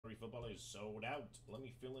Football is sold out. Let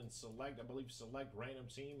me fill in select. I believe select random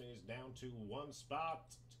team is down to one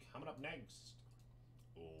spot. Coming up next.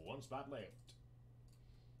 One spot left.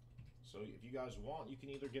 So if you guys want, you can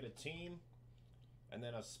either get a team and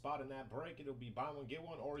then a spot in that break. It'll be buy one, get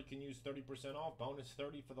one, or you can use 30% off. Bonus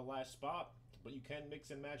 30 for the last spot. But you can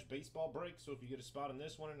mix and match baseball breaks. So if you get a spot in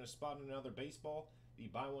this one and a spot in another baseball, the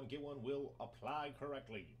buy one, get one will apply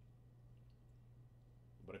correctly.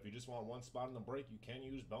 But if you just want one spot in the break, you can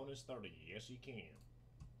use bonus 30. Yes, you can.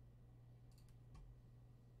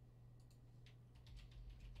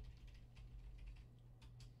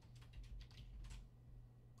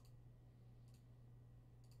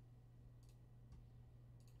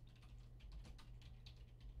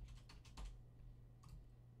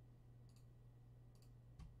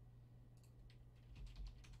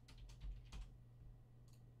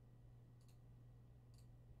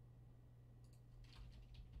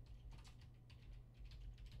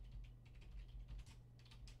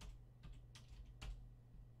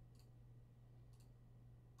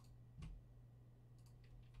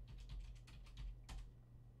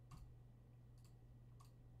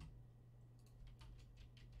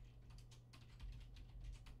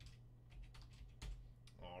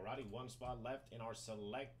 Alrighty, one spot left in our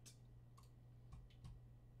select.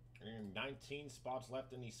 And 19 spots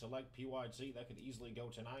left in the select PYT. That could easily go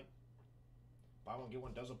tonight. Buy one, get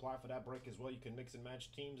one does apply for that break as well. You can mix and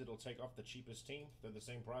match teams. It'll take off the cheapest team. If they're the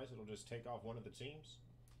same price, it'll just take off one of the teams.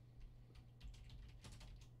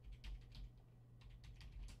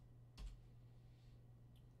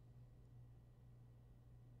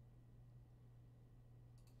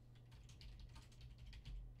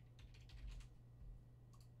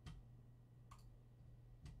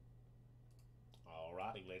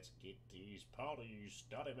 Alrighty, let's get these parties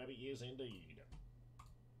started, baby. Yes, indeed.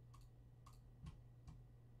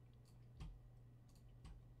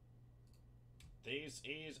 This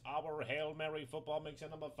is our Hail Mary football mixer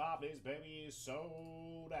number 5. This baby is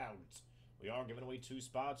sold out. We are giving away 2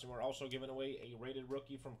 spots, and we're also giving away a rated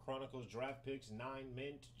rookie from Chronicles Draft Picks 9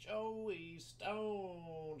 mint, Joey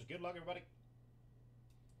Stones. Good luck, everybody.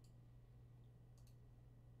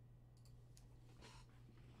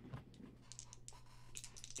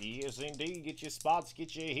 Yes, indeed. Get your spots,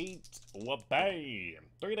 get your heat. Wha-bam.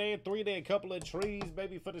 3-day, couple of trees,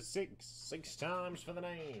 baby, for the 6. 6 times for the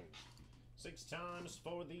names. 6 times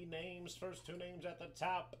for the names. First 2 names at the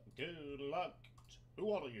top. Good luck. Who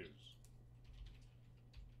want to use?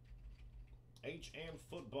 HM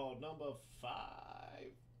Football number 5.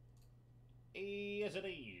 Yes, it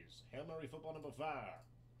is. Hail Mary Football number 5.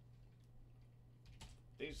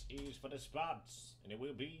 This is for the spots, and it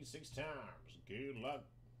will be 6 times. Good luck.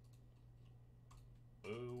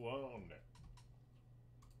 1,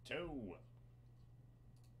 2,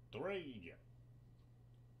 3,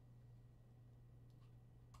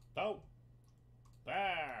 4, 5,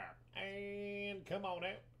 and come on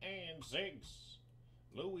out, and 6.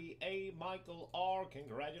 Louis A. Michael R.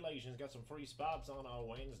 Congratulations, got some free spots on our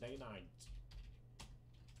Wednesday night.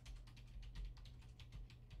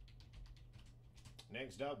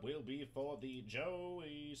 Next up will be for the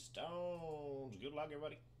Joey Stones. Good luck,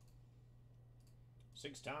 everybody.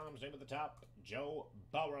 6 times, name at the top, Joe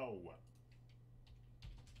Burrow.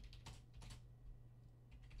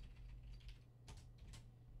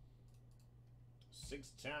 Six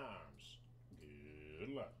times.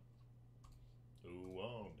 Good luck.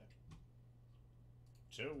 1,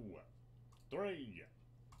 2, 3,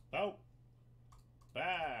 4, 5,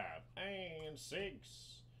 and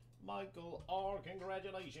 6. Michael R.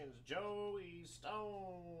 Congratulations. Joey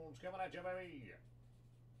Stones coming at you, baby.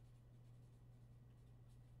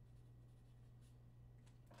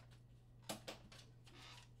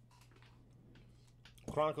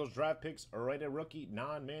 Chronicles Draft Picks, rated rookie,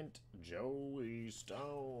 non-mint, Joey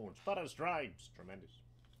Stones. Butter stripes. Tremendous.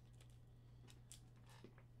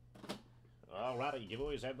 Alrighty,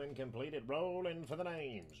 giveaways have been completed. Rolling for the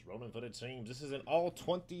names. Rolling for the teams. This is an all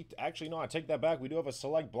 20... Actually, no, I take that back. We do have a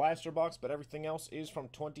select blaster box, but everything else is from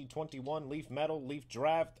 2021. Leaf Metal, Leaf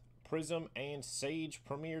Draft, Prism, and Sage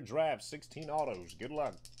Premier Draft. 16 autos. Good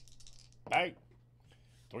luck. Hey.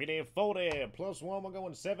 3-day, 4-day, plus 1, we're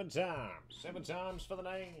going 7 times. 7 times for the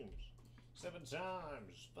names. 7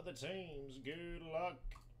 times for the teams. Good luck.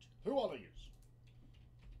 Who are these?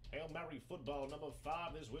 Hail Mary Football number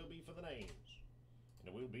 5. This will be for the names. And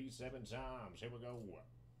it will be 7 times. Here we go.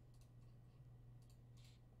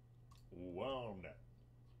 1,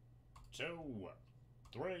 2,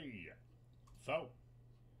 3, 4,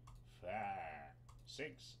 5,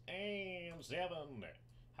 6, and 7.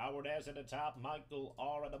 Howard S at the top, Michael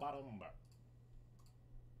R at the bottom.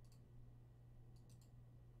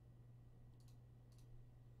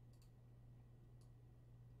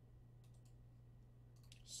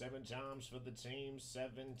 7 times for the team, 7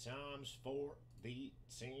 times for the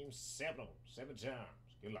team. 7 times.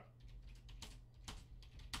 Good luck.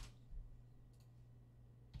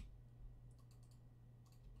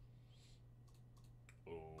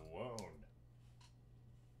 1,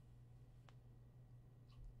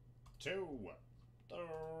 2, 3,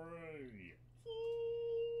 4,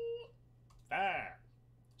 5,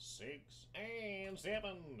 6, and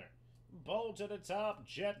 7. Bull to the top,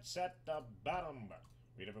 Jets at the bottom.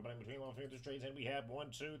 Read everybody between one finger straight, and we have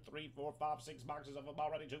 1, 2, 3, 4, 5, 6 boxes of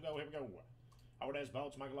football ready to go. Here we go. Howard S.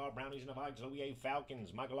 Bolts, Michael R. Brownies and the Vikes, Louis A.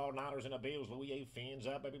 Falcons, Michael R. Niners and the Bills, Louis A. Fins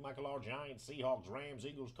up, baby Michael R. Giants, Seahawks, Rams,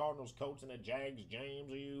 Eagles, Cardinals, Colts, and the Jags,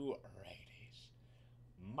 James U. Raiders.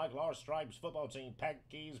 Michael R. Stripes, football team,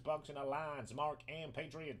 Packers, Bucks, and the Lions, Mark and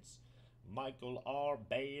Patriots. Michael R.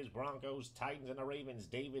 Bears, Broncos, Titans, and the Ravens,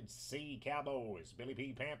 David C. Cowboys, Billy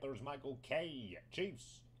P. Panthers, Michael K.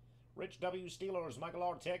 Chiefs. Rich W. Steelers, Michael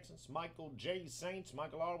R. Texans, Michael J. Saints,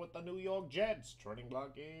 Michael R. with the New York Jets. Trading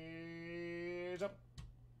block is up.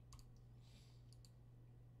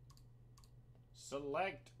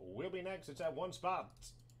 Select will be next. It's at 1 spot.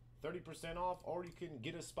 30% off, or you can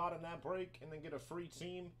get a spot in that break and then get a free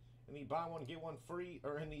team in the buy one, get one free,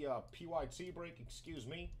 or in the PYT break, excuse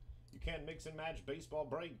me. You can mix and match baseball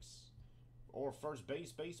breaks or first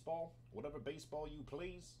base baseball, whatever baseball you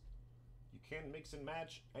please. You can mix and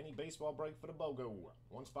match any baseball break for the BOGO.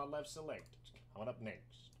 1 spot left, select. Coming up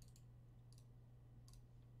next.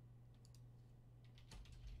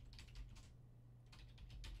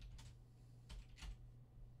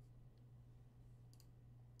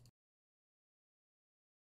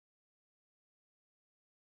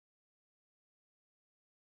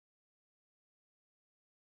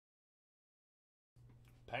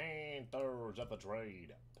 Panthers up a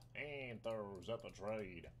trade. Panthers up a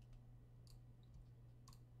trade.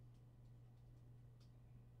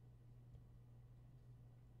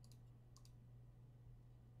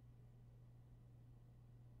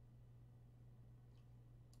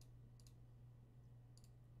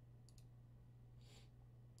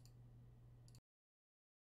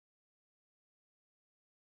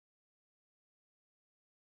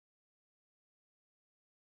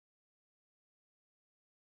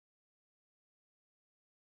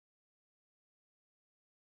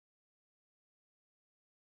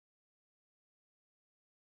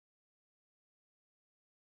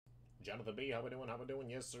 Jonathan B, how we doing? How we doing?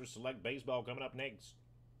 Yes, sir. Select baseball coming up next.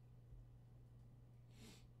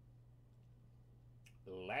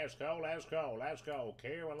 Last call, last call, last call.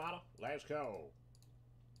 Carolina, last call.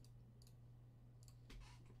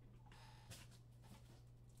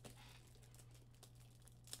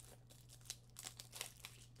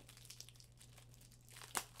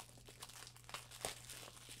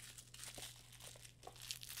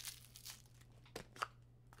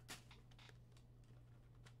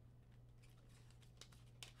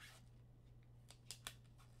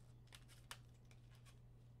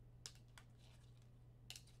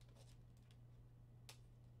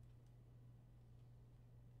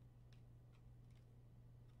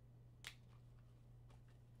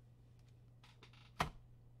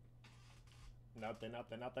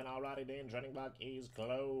 Nothing. Alrighty then. Trading block is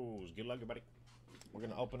closed. Good luck, everybody. We're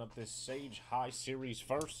going to open up this Sage High Series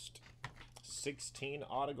first. 16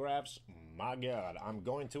 autographs. My God. I'm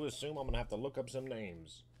going to assume I'm going to have to look up some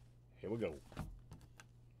names. Here we go.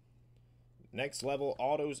 Next level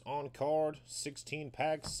autos on card. 16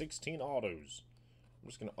 packs, 16 autos. I'm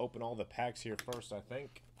just going to open all the packs here first, I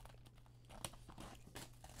think.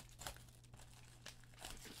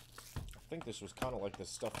 I think this was kind of like the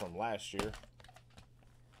stuff from last year.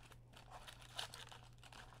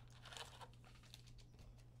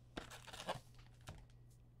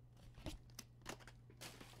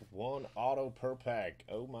 One auto per pack.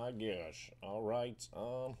 Oh my gosh. Alright.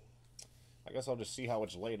 I guess I'll just see how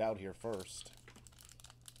it's laid out here first.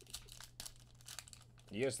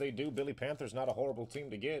 Yes, they do. Billy Panthers, not a horrible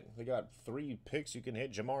team to get. They got 3 picks you can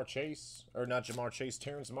hit. Jamar Chase. Or not Jamar Chase.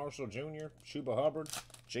 Terrence Marshall Jr. Chuba Hubbard.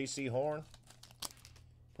 J.C. Horn.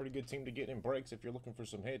 Pretty good team to get in breaks if you're looking for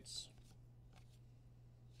some hits.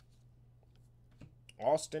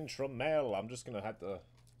 Austin Trammell. I'm just going to have to...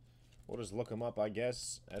 We'll just look them up, I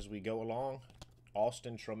guess, as we go along.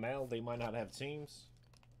 Austin Trammell, they might not have teams.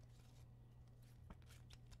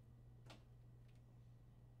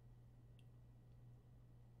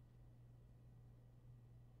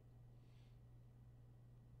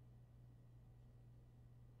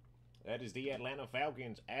 That is the Atlanta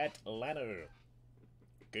Falcons. Atlanta.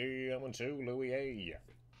 Coming to Louis A.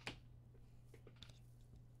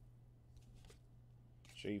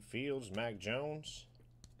 Jay Fields, Mac Jones.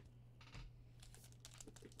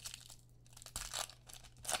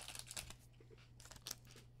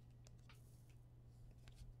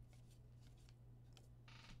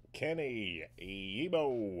 Kenny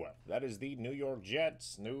Ebo. That is the New York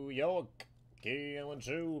Jets. New York. Going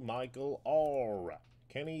to Michael R.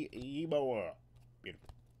 Kenny Ebo.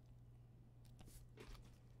 Beautiful.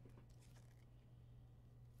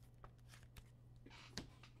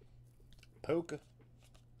 Puka.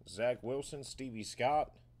 Zach Wilson. Stevie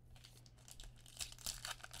Scott.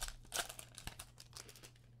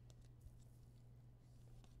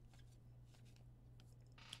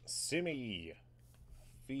 Simi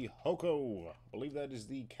Fihoko. I believe that is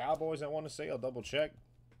the Cowboys, I want to say. I'll double check.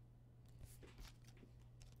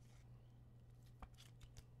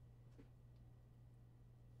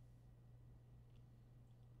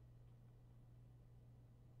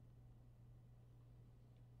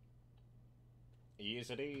 Yes,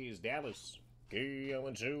 it is. Dallas.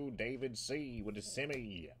 Going to David C. with the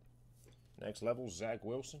Simi. Next level, Zach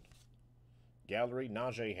Wilson. Gallery,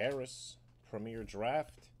 Najee Harris. Premier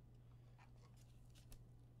Draft.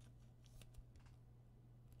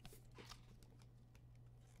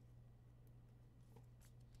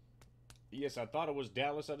 Yes, I thought it was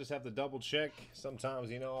Dallas. I just have to double check. Sometimes,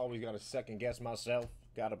 you know, I always got to second guess myself.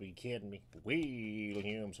 Gotta be kidding me.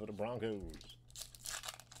 Williams for the Broncos.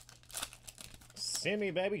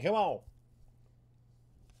 Simi, baby, come on.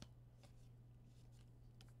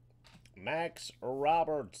 Max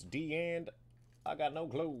Roberts, D-end. I got no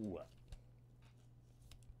clue.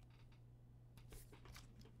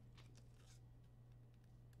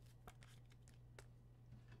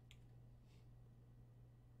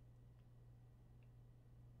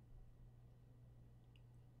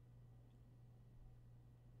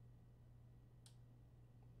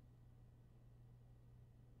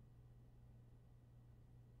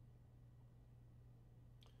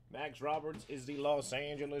 Max Roberts is the Los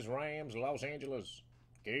Angeles Rams. Los Angeles.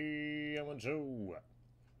 Going to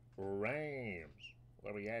Rams.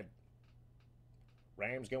 Where we at?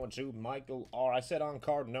 Rams going to Michael R. I said on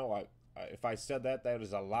card. No, if I said that, that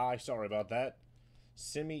is a lie. Sorry about that.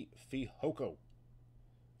 Simi Fihoko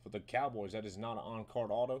for the Cowboys. That is not an on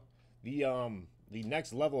card auto. The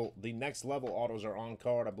next level autos are on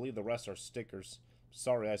card. I believe the rest are stickers.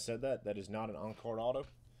 Sorry, I said that. That is not an on card auto.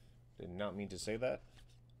 Did not mean to say that.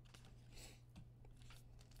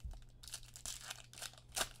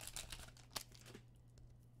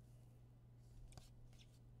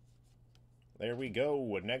 There we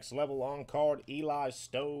go. Next level on card, Eli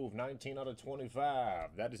Stove, 19 out of 25.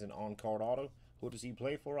 That is an on card auto. Who does he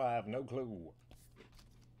play for? I have no clue.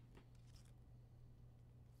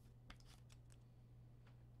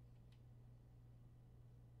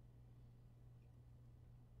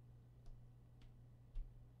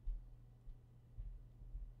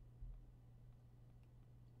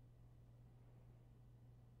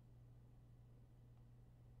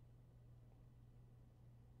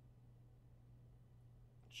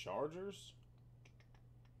 Chargers?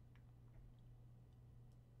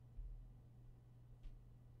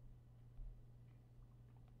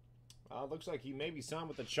 Looks like he maybe signed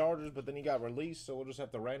with the Chargers, but then he got released, so we'll just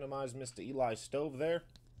have to randomize Mr. Eli Stove there.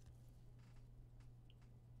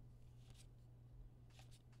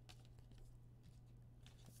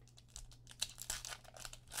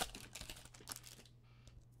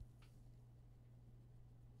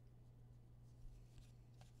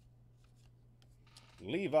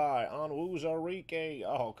 Levi Onwuzurike.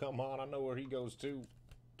 Oh, come on. I know where he goes to.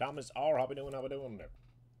 Thomas R. How we doing? How we doing there?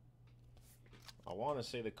 I want to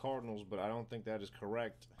say the Cardinals, but I don't think that is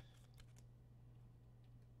correct.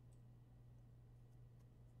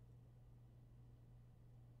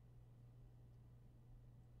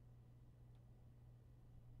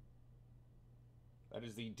 That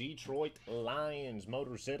is the Detroit Lions,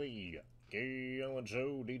 Motor City. Going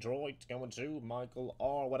to Detroit. Going to Michael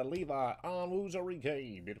R. What a Levi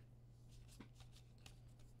Onwuzurike. Beautiful.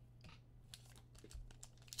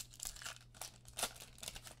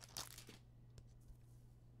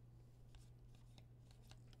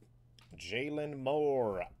 Jalen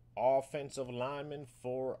Moore, offensive lineman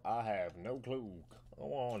for I have no clue. Come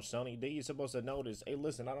on, Sonny D. You're supposed to know this. Hey,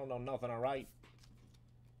 listen, I don't know nothing, all right?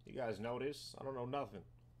 You guys know this. I don't know nothing.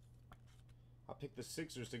 I picked the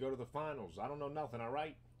Sixers to go to the finals. I don't know nothing, all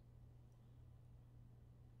right?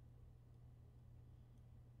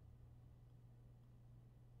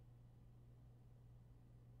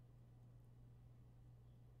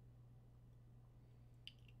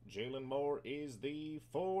 Jalen Moore is the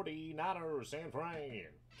 49ers, San Fran.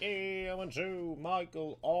 Going to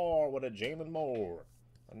Michael R. with a Jalen Moore.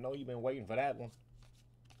 I know you've been waiting for that one.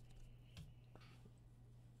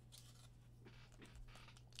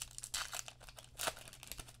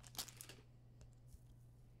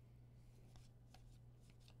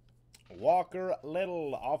 Walker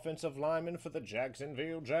Little, offensive lineman for the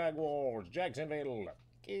Jacksonville Jaguars. Jacksonville.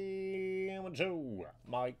 Game 2.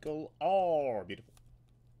 Michael R. Beautiful.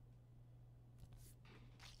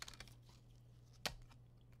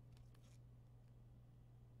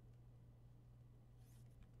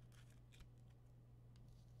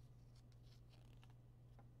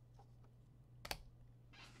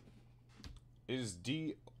 Is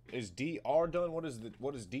DR done? What is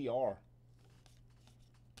DR?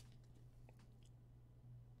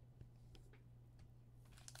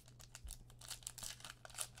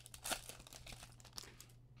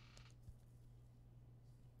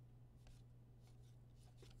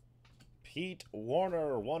 Pete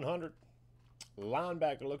Warner, 100.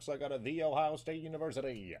 Linebacker, looks like out of The Ohio State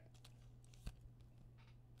University.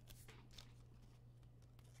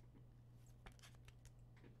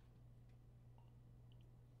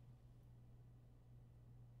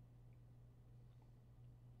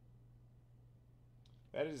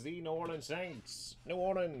 That is the New Orleans Saints. New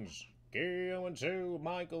Orleans. Going to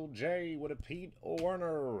Michael J. with a Pete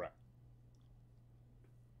Warner.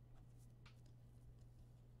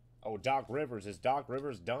 Oh, Doc Rivers. Is Doc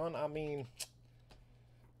Rivers done? I mean,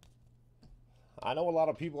 I know a lot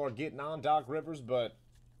of people are getting on Doc Rivers, but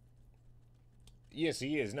yes,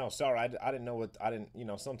 he is. No, sorry. I didn't know what,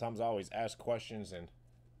 sometimes I always ask questions and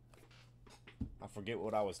I forget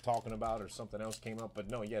what I was talking about or something else came up. But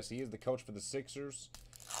no, yes, he is the coach for the Sixers.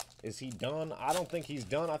 Is he done? I don't think he's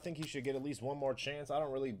done. I think he should get at least one more chance. I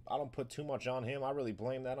don't put too much on him. I really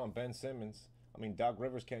blame that on Ben Simmons. I mean, Doc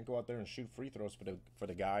Rivers can't go out there and shoot free throws for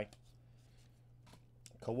the guy.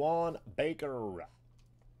 Kawan Baker.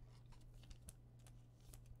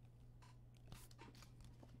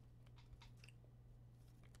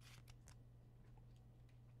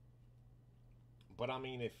 But I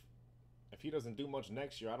mean, if he doesn't do much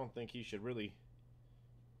next year, I don't think he should really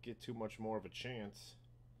get too much more of a chance.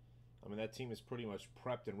 I mean, that team is pretty much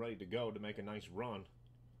prepped and ready to go to make a nice run.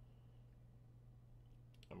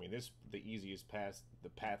 I mean, this is the easiest path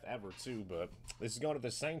ever, too. But this is going to the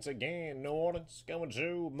Saints again. New Orleans going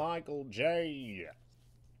to Michael J.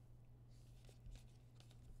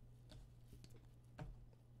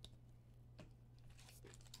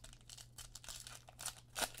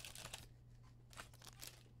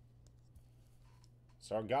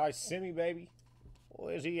 It's our guy, Simi, baby.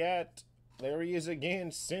 Where's he at? There he is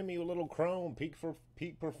again. Simi, a little chrome.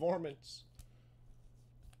 Peak performance.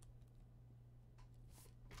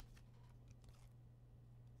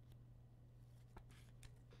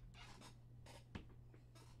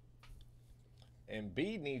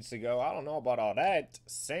 Embiid needs to go. I don't know about all that.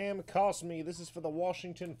 Sam Cosmi. This is for the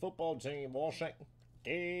Washington football team. Washington.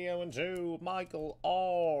 Going to Michael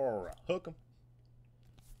R. Hook 'em.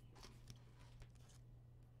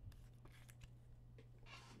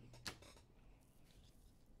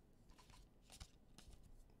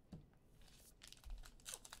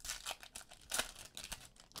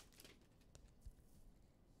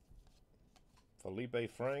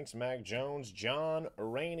 Felipe Franks, Mac Jones, John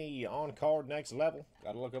Rainey on card next level.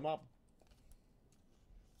 Gotta look him up.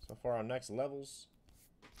 So far, our next levels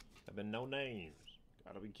have been no names.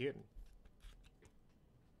 Gotta be kidding.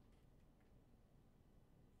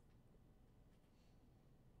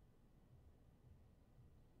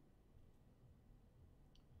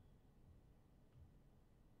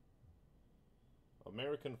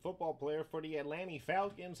 American football player for the Atlanta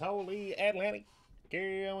Falcons. Holy Atlanta.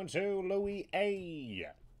 Going to Louis A.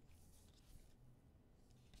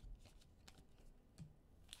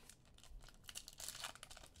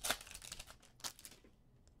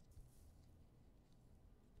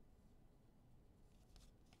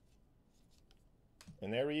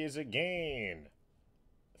 And there he is again.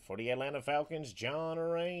 For the Atlanta Falcons, John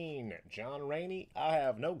Rainey. John Rainey, I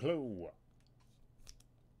have no clue.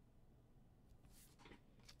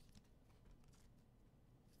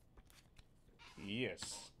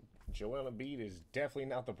 Yes, Joel Embiid is definitely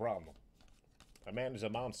not the problem. A man is a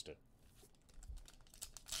monster.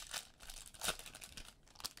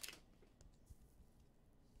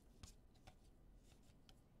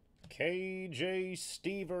 KJ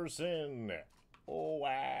Stevenson. Oh,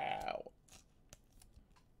 wow.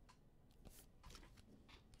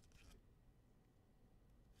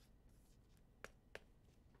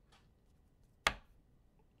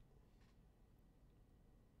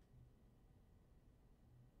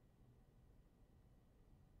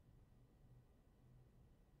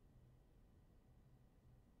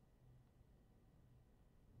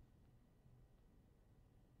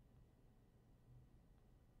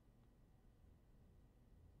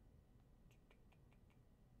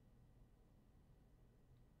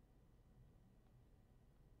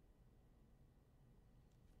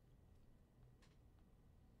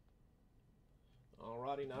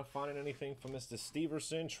 Alrighty, not finding anything from Mr.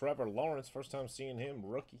 Steverson. Trevor Lawrence, first time seeing him,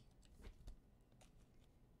 rookie.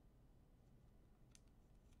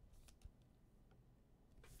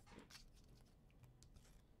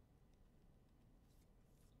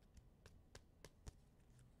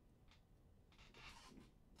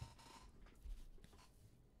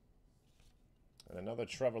 And another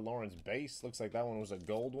Trevor Lawrence base. Looks like that one was a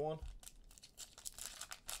gold one.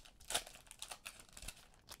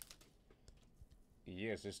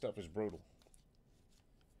 Yes, this stuff is brutal.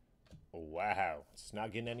 Wow, it's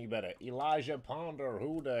not getting any better. Elijah Ponder,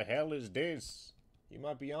 who the hell is this? You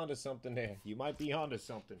might be onto something there. You might be onto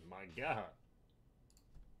something. My God.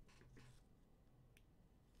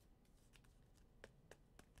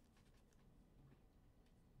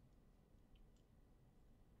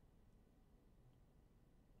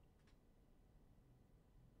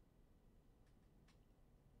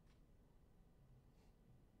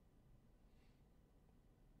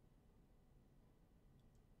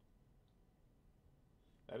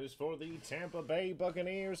 That is for the Tampa Bay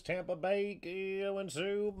Buccaneers. Tampa Bay going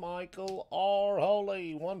to Michael R.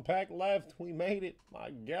 Holy. One pack left. We made it.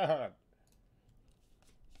 My God.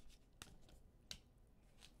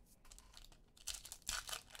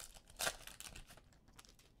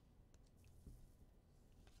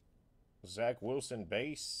 Zach Wilson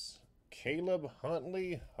base. Caleb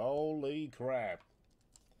Huntley. Holy crap.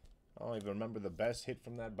 I don't even remember the best hit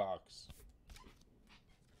from that box.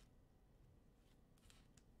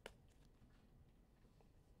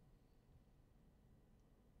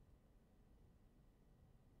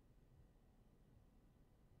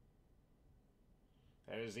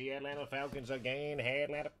 That is the Atlanta Falcons again.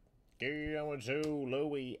 Atlanta going to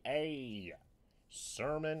Louis A.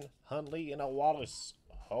 Sermon, Huntley, and a Wallace.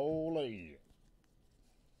 Holy.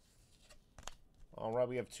 All right,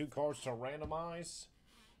 we have 2 cards to randomize.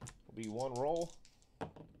 Will be 1 roll.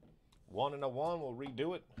 1 and a 1. We'll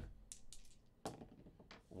redo it.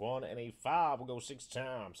 1 and a 5. We'll go 6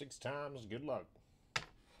 times. 6 times. Good luck.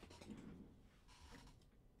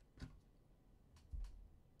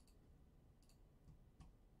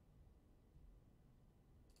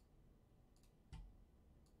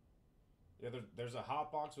 Yeah, there's a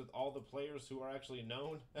hot box with all the players who are actually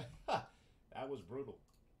known. That was brutal.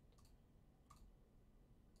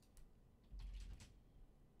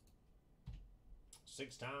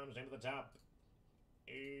 Six times into the top.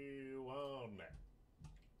 1,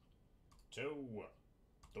 2,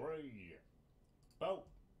 3, 4,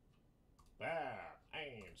 5,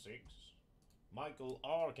 and 6. Michael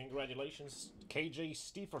R. Congratulations. KJ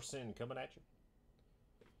Steverson coming at you.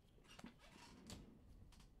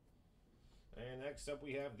 And next up,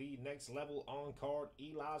 we have the next level on card,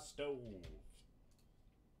 Eli Stove.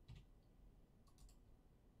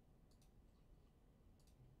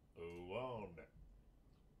 1,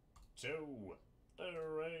 2,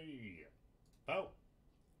 3, 4,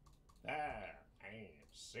 5, and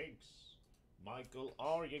 6. Michael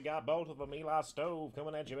R. You got both of them. Eli Stove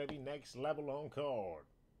coming at you, baby. Next level on card.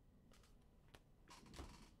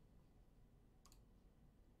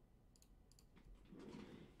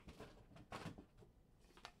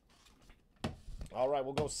 All right,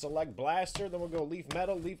 we'll go Select Blaster, then we'll go Leaf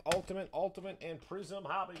Metal, Leaf Ultimate, Ultimate, and Prism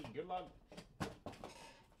Hobby. Good luck.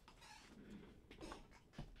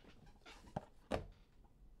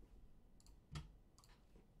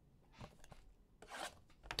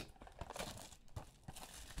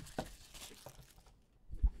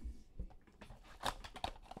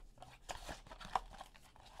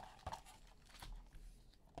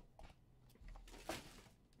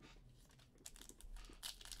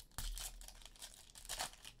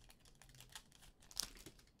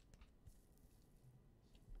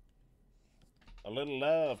 A little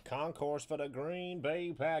love. Concourse for the Green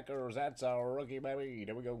Bay Packers. That's our rookie, baby.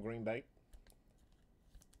 There we go, Green Bay.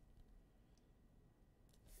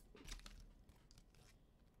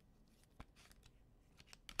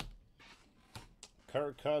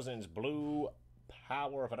 Kirk Cousins, Blue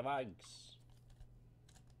Power for the Vikes.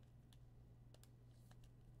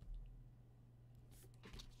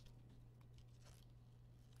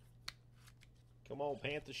 Come on,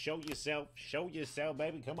 Panthers. Show yourself. Show yourself,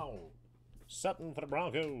 baby. Come on. Sutton for the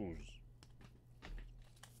Broncos.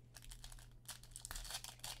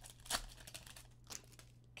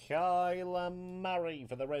 Kyler Murray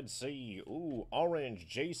for the Red Sea. Ooh, orange.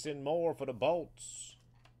 Jason Moore for the Bolts.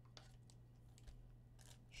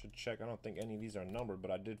 Should check. I don't think any of these are numbered,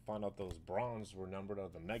 but I did find out those bronze were numbered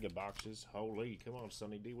of the mega boxes. Holy, come on,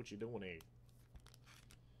 Sonny D. What you doing here?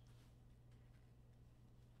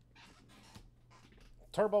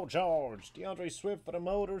 Turbocharged. DeAndre Swift for the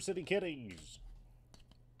Motor City Kitties.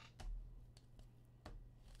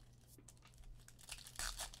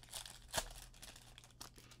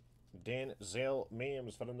 Denzel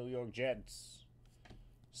Mims for the New York Jets.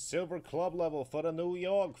 Silver club level for the New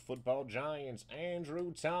York Football Giants.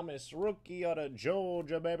 Andrew Thomas, rookie out of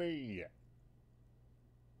Georgia, baby.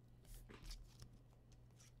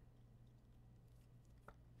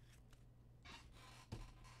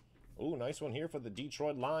 Ooh, nice one here for the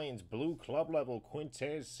Detroit Lions. Blue club level.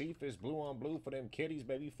 Quintez Cephas, blue on blue for them kitties,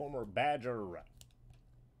 baby. Former Badger.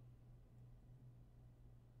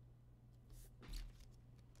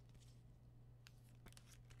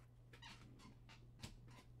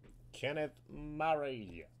 Kenneth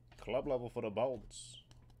Murray, club level for the Bolts.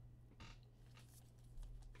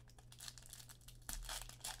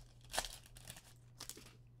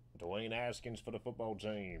 Dwayne Haskins for the football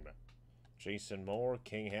team. Jason Moore,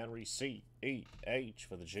 King Henry, C-E-H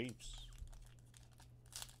for the Chiefs.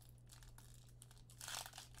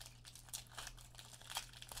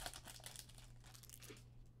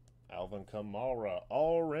 Alvin Kamara,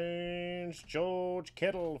 orange, George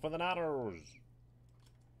Kittle for the Niners.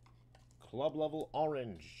 Club level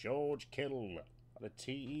orange, George Kittle, the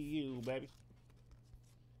TEU, baby.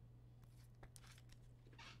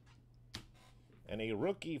 And a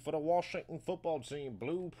rookie for the Washington football team,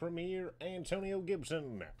 blue premier, Antonio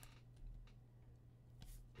Gibson.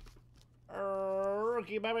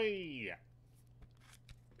 Rookie, baby.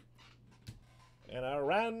 And a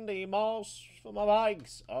Randy Moss for my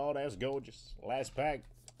Vikes. Oh, that's gorgeous. Last pack.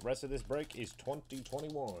 Rest of this break is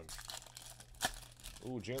 2021.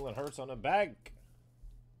 Ooh, Jalen Hurts on the back.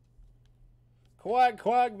 Quack,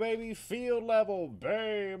 quack, baby. Field level.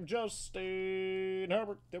 Bam. Justin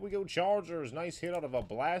Herbert. There we go. Chargers. Nice hit out of a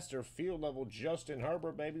blaster. Field level. Justin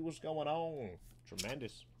Herbert, baby. What's going on?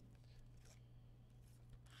 Tremendous.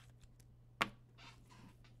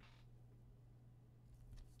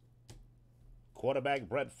 Quarterback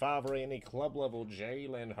Brett Favre. Any club level.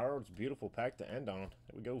 Jalen Hurts. Beautiful pack to end on.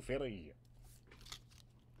 There we go, Philly.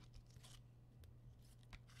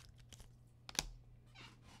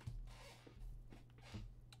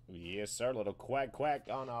 Yes, sir. Little quack quack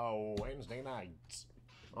on a Wednesday night.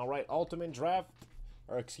 All right, Ultimate Draft.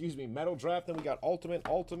 Or, excuse me, Metal Draft. Then we got Ultimate,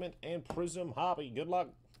 and Prism Hobby. Good luck.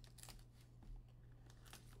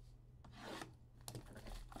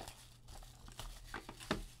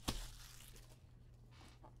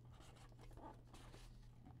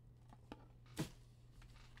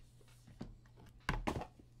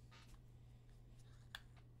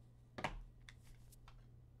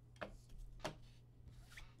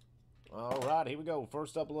 All right, here we go.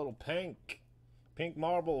 First up, a little pink. Pink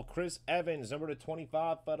marble, Chris Evans, number to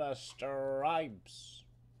 25 for the Stripes.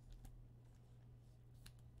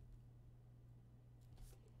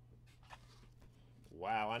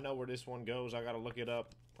 Wow, I know where this one goes. I got to look it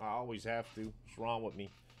up. I always have to. What's wrong with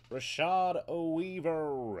me? Rashad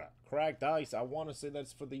O'Weaver. Cracked ice. I want to say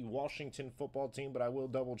that's for the Washington football team, but I will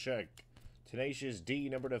double check. Tenacious D,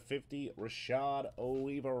 number to 50, Rashad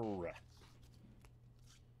O'Weaver.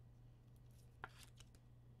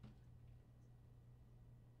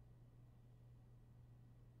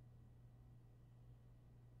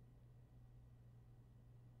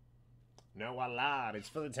 No, I lied. It's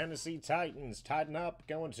for the Tennessee Titans. Tighten up.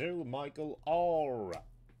 Going to Michael R.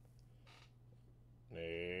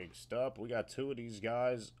 Next up, we got two of these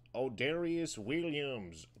guys. Odarius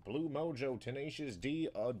Williams. Blue Mojo. Tenacious D.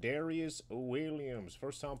 Odarius Williams.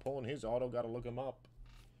 First time pulling his auto. Got to look him up.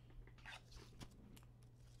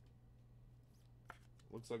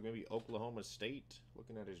 Looks like maybe Oklahoma State.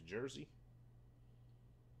 Looking at his jersey.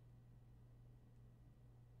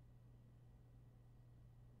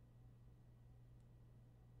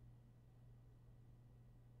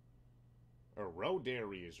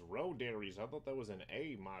 Rodarius. I thought that was an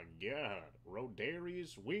A. My God.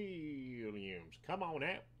 Rodarius Williams. Come on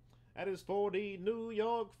now. That is for the New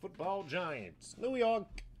York Football Giants. New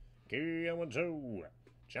York. Going to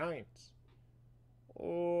Giants.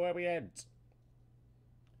 Oh, where we at?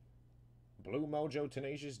 Blue Mojo,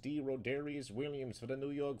 Tenacious D, Rodarius Williams for the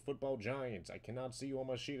New York Football Giants. I cannot see you on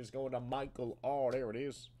my sheet. It's going to Michael R. There it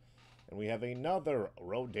is. And we have another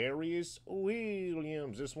Rodarius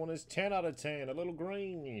Williams. This one is 10 out of 10. A little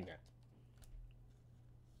green.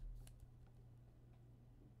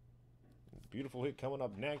 Beautiful hit coming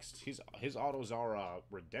up next. His autos are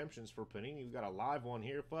redemptions for Panini. We got a live one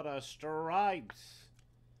here for the Stripes.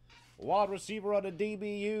 Wide receiver of the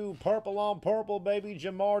DBU. Purple on purple, baby.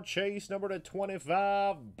 Jamar Chase, number to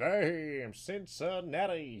 25. Bam.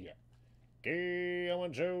 Cincinnati.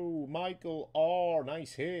 Going to Michael R.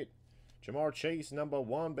 Nice hit. Jamar Chase, number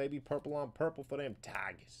 1, baby. Purple on purple for them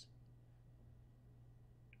Tigers.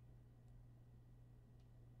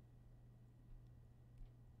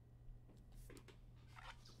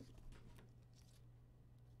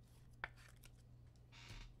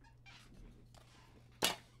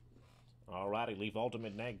 Alrighty, Leaf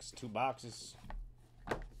Ultimate next. 2 boxes.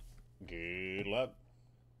 Good luck.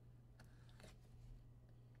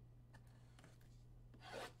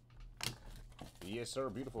 Yes, sir.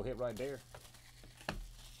 Beautiful hit right there.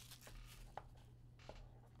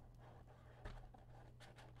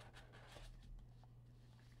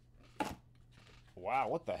 Wow,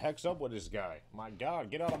 what the heck's up with this guy? My God,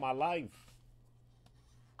 get out of my life.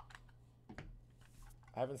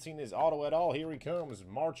 I haven't seen his auto at all. Here he comes,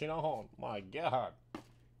 marching on. My God.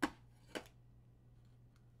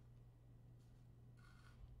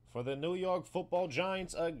 For the New York Football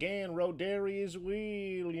Giants again, Rodarius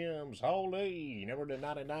Williams. Holy, number to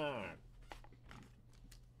 99.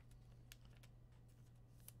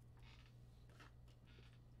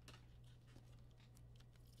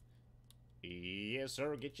 Yes,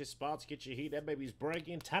 sir. Get your spots, get your heat. That baby's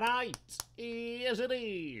breaking tonight. Yes, it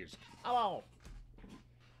is. Come on.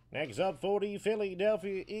 Next up for the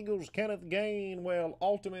Philadelphia Eagles, Kenneth Gainwell,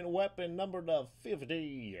 Ultimate Weapon, number to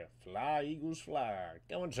 50. Fly, Eagles, fly.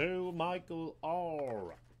 Going to Michael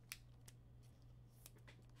R.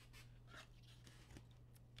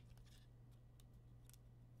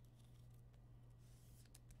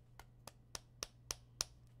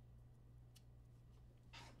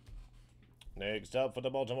 Next up for the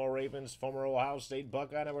Baltimore Ravens, former Ohio State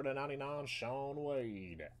Buckeye, number to 99, Shaun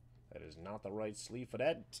Wade. That is not the right sleeve for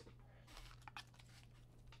that.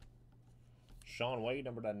 Shaun Wade,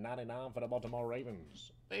 number to 99 for the Baltimore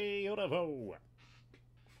Ravens. Beautiful.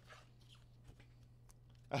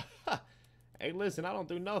 Hey, listen, I don't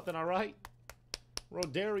do nothing, all right?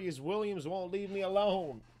 Rodarius Williams won't leave me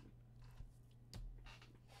alone.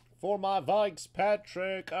 For my Vikes,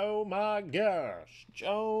 Patrick, oh my gosh.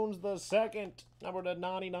 Jones the second, number to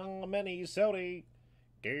 99, Minnesota.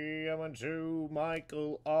 Going to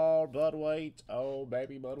Michael R. Budwait. Oh,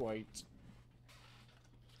 baby, Budwait.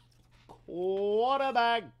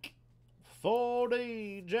 Quarterback for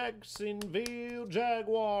the Jacksonville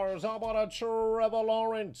Jaguars. How about a Trevor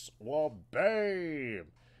Lawrence? Well, bam.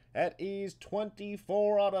 That is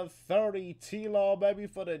 24 out of 30. T-Law, baby,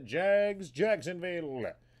 for the Jags, Jacksonville.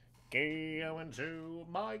 Going to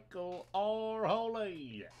Michael R.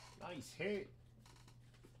 Holy. Nice hit.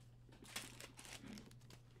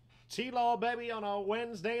 T-Law, baby, on a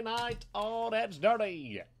Wednesday night. Oh, that's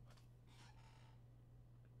dirty.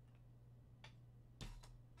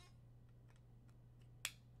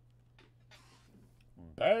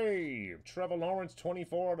 Babe. Trevor Lawrence,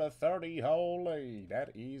 24 to 30. Holy.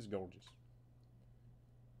 That is gorgeous.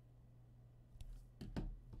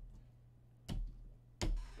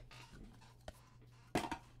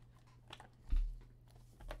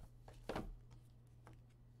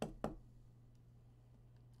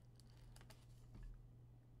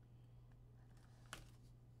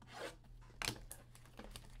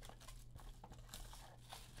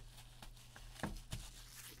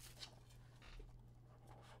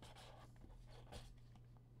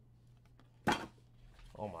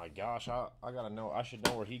 Oh my gosh, I gotta know. I should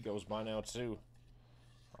know where he goes by now too.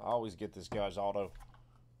 I always get this guy's auto.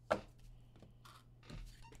 Let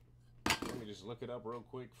me just look it up real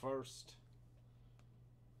quick first.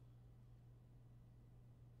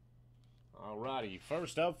 Alrighty,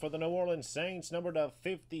 first up for the New Orleans Saints, number to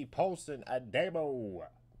 50, Paulson Adebo.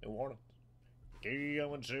 New Orleans.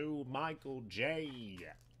 Going to Michael J.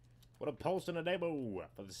 What a Paulson Adebo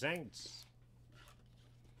for the Saints.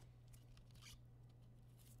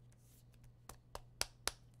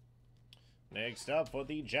 Next up for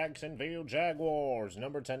the Jacksonville Jaguars,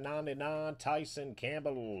 number to 99, Tyson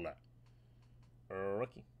Campbell.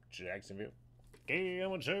 Rookie, Jacksonville.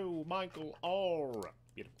 Going to Michael R.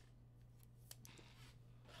 Beautiful.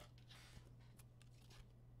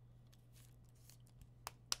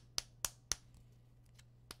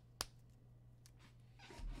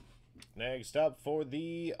 Next up for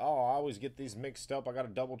the, I always get these mixed up. I got to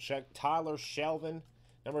double check. Tyler Shelvin.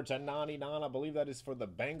 Number to 99, I believe that is for the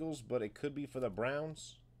Bengals, but it could be for the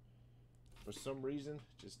Browns. For some reason,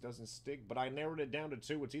 it just doesn't stick. But I narrowed it down to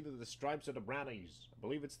 2. It's either the Stripes or the Brownies. I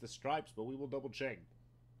believe it's the Stripes, but we will double check.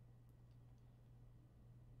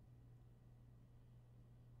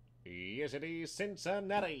 Yes, it is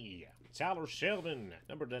Cincinnati. Tyler Sheldon,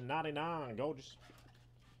 number to 99. Gorgeous.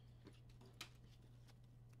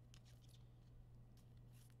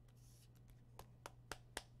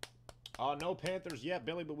 No Panthers yet,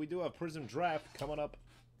 Billy, but we do have Prism Draft coming up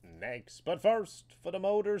next. But first, for the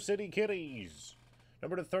Motor City Kitties,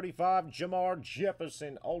 number to 35, Jamar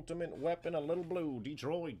Jefferson, Ultimate Weapon, a little blue,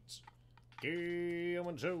 Detroit.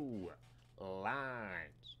 Coming to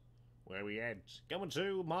Lines. Where we at? Coming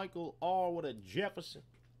to Michael R. with a Jefferson.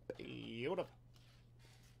 Beautiful.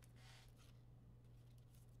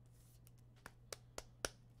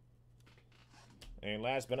 And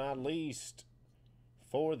last but not least,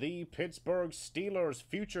 for the Pittsburgh Steelers,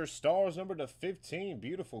 Future Stars number to 15.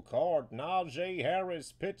 Beautiful card. Najee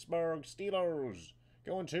Harris, Pittsburgh Steelers.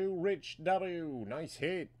 Going to Rich W. Nice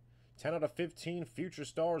hit. 10 out of 15 Future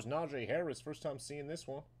Stars. Najee Harris. First time seeing this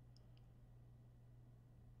one.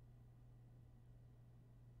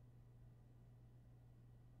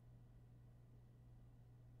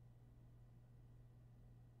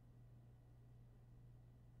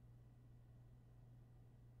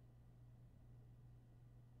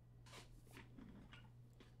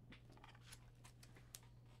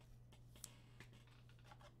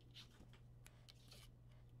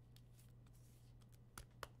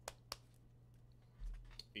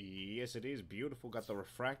 Yes, it is beautiful. Got the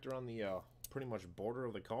refractor on the pretty much border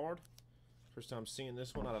of the card. First time seeing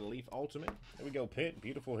this one out of Leaf Ultimate. There we go, Pitt.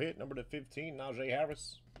 Beautiful hit. Number to 15, Najee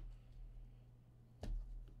Harris.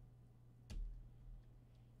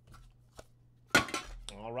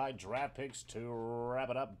 All right, draft picks to wrap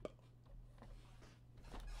it up.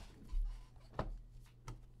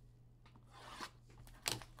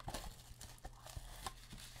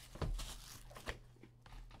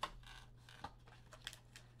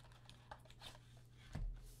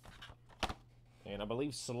 And I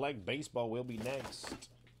believe Select Baseball will be next.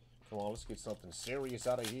 Come on, let's get something serious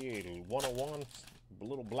out of here. 101,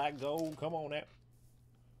 little black gold. Come on now.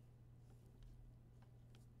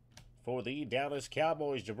 For the Dallas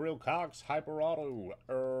Cowboys, Jabril Cox, Hyper Auto.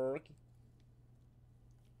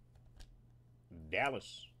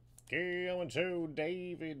 Dallas. Going to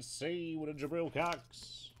David C. with a Jabril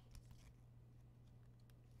Cox.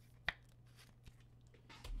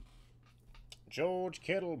 George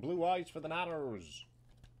Kittle, Blue Ice for the Niners.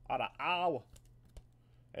 Out of Iowa.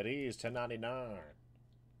 It is $10.99.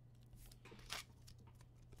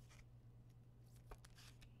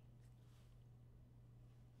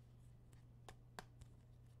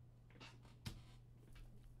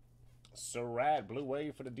 Surratt, Blue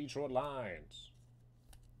Wave for the Detroit Lions.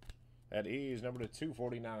 That is number to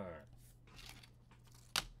 249.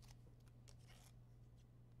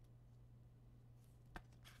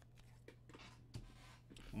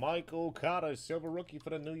 Michael Carter, silver rookie for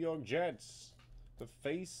the New York Jets. The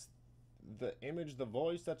face, the image, the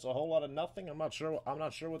voice, that's a whole lot of nothing. I'm not sure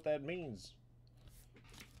what that means.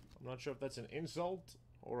 I'm not sure if that's an insult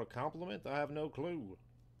or a compliment. I have no clue.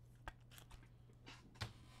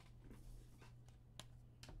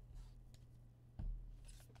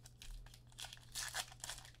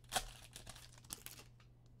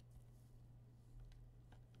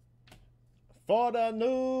 For the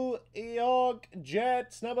New York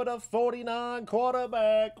Jets, number to 49,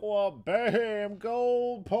 quarterback, or bam,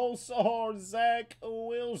 gold pulsar, Zach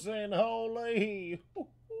Wilson, holy.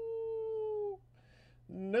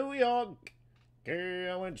 New York,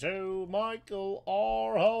 going to Michael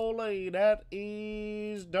R. Holy, that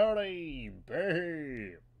is dirty,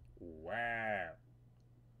 bam, wow.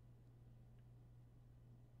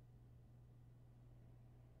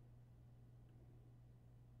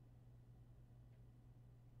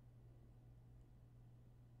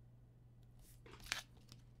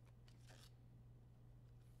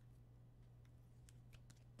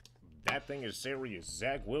 That thing is serious.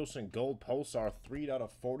 Zach Wilson, gold pulsar, 3 out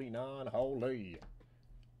of 49. Holy.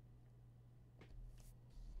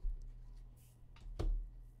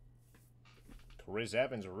 Chris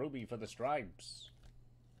Evans, ruby for the Stripes.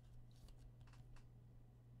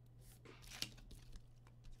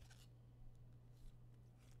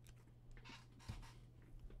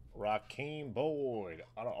 Raheem Boyd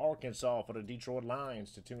out of Arkansas for the Detroit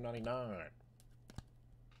Lions to 299.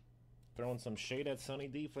 Throwing some shade at Sonny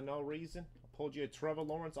D for no reason. I pulled you a Trevor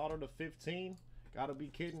Lawrence auto to 15. Gotta be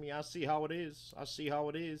kidding me. I see how it is. I see how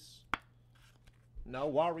it is. No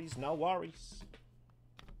worries. No worries.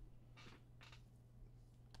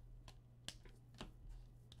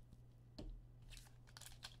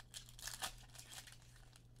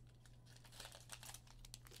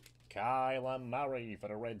 Kyler Murray for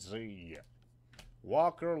the Red Sea.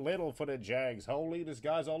 Walker Little for the Jags. Holy, this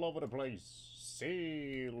guy's all over the place.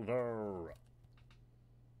 Silver.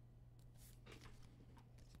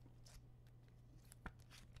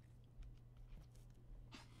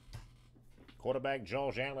 Quarterback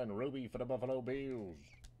Josh Allen, ruby for the Buffalo Bills.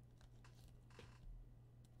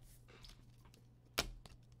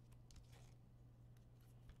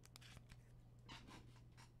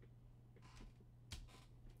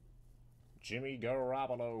 Jimmy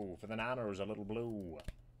Garoppolo for the Niners, a little blue.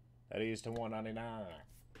 That is to 199.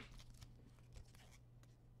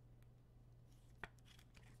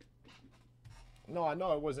 No, I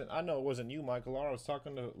know it wasn't you, Michael R. I was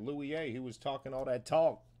talking to Louis A. He was talking all that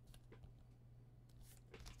talk.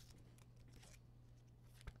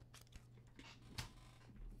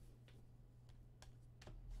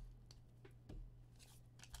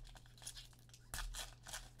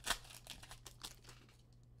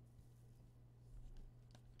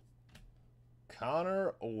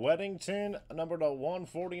 Connor Weddington, number to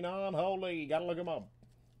 149. Holy, gotta look him up.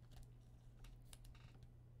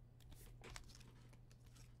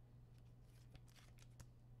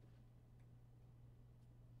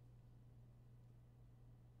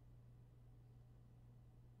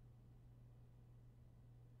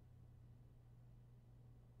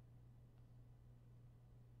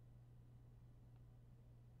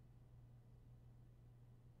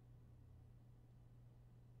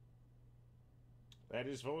 That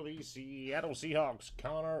is for the Seattle Seahawks,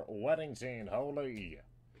 Connor Weddington. Holy.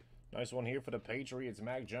 Nice one here for the Patriots,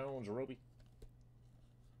 Mac Jones, Ruby.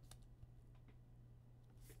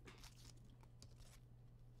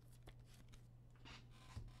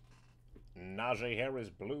 Najee Harris,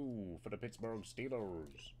 blue for the Pittsburgh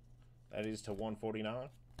Steelers. That is to 149.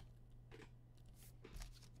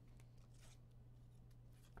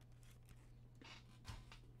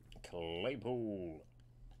 Claypool.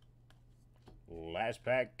 Last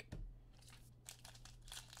pack.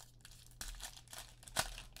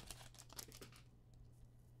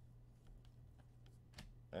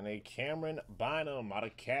 And a Cameron Bynum out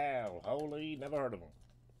of Cal. Holy, never heard of him.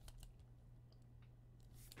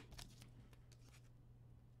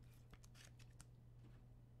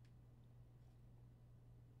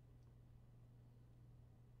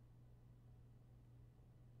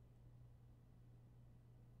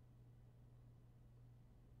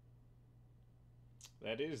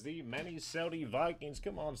 That is the Minnesota Vikings.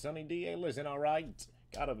 Come on, Sonny D. Hey, listen, all right.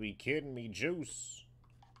 Gotta be kidding me. Juice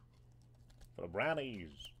for the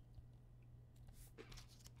Brownies.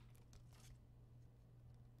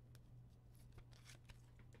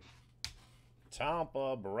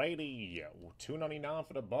 Tampa Brady. $2.99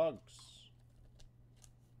 for the Bucks.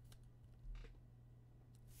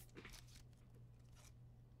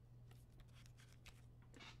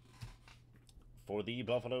 For the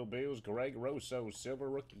Buffalo Bills, Greg Rosso, silver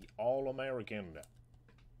rookie, All-American.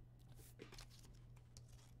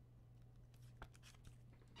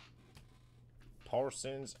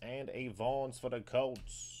 Parsons and a Vaughns for the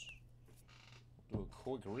Colts. Do a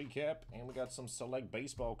quick recap, and we got some select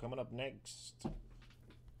baseball coming up next.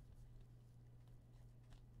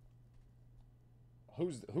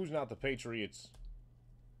 Who's not the Patriots?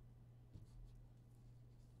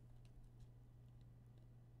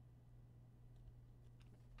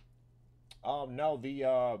 No,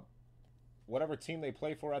 the whatever team they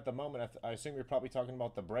play for at the moment. I assume you're probably talking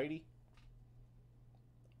about the Brady.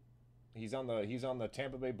 He's on the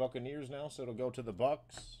Tampa Bay Buccaneers now, so it'll go to the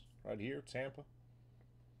Bucks right here, Tampa.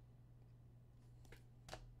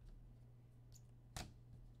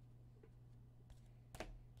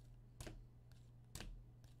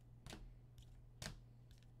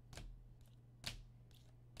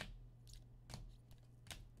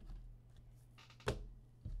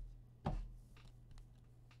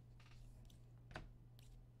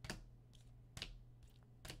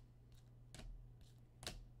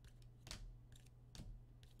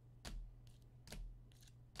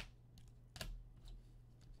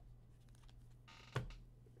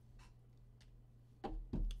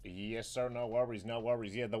 Yes, sir. No worries. No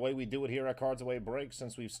worries. Yeah, the way we do it here at Cards Away Breaks,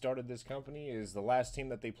 since we've started this company, is the last team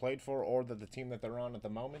that they played for or the team that they're on at the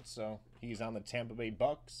moment. So he's on the Tampa Bay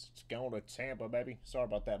Bucks. It's going to Tampa, baby. Sorry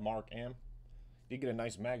about that, Mark M. Did get a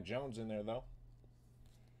nice Mac Jones in there, though.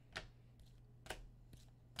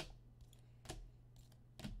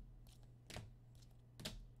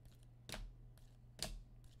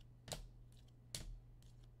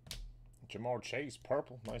 Jamar Chase,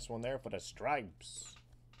 purple. Nice one there for the Stripes.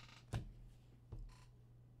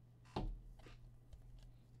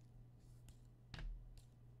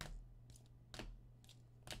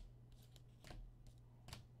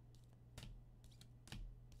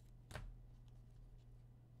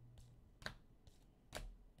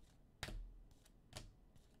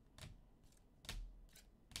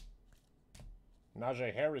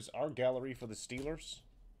 Najee Harris, art gallery for the Steelers.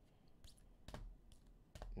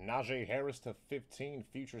 Najee Harris to 15,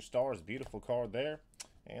 Future Stars, beautiful card there.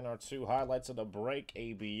 And our two highlights of the break,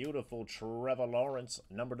 a beautiful Trevor Lawrence,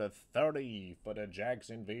 number to 30 for the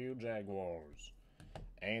Jacksonville Jaguars.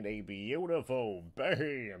 And a beautiful,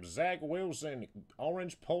 bam, Zach Wilson,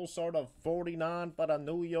 orange pulsar to 49 for the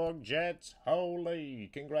New York Jets.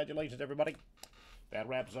 Holy, congratulations, everybody. That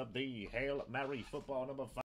wraps up the Hail Mary football number 5.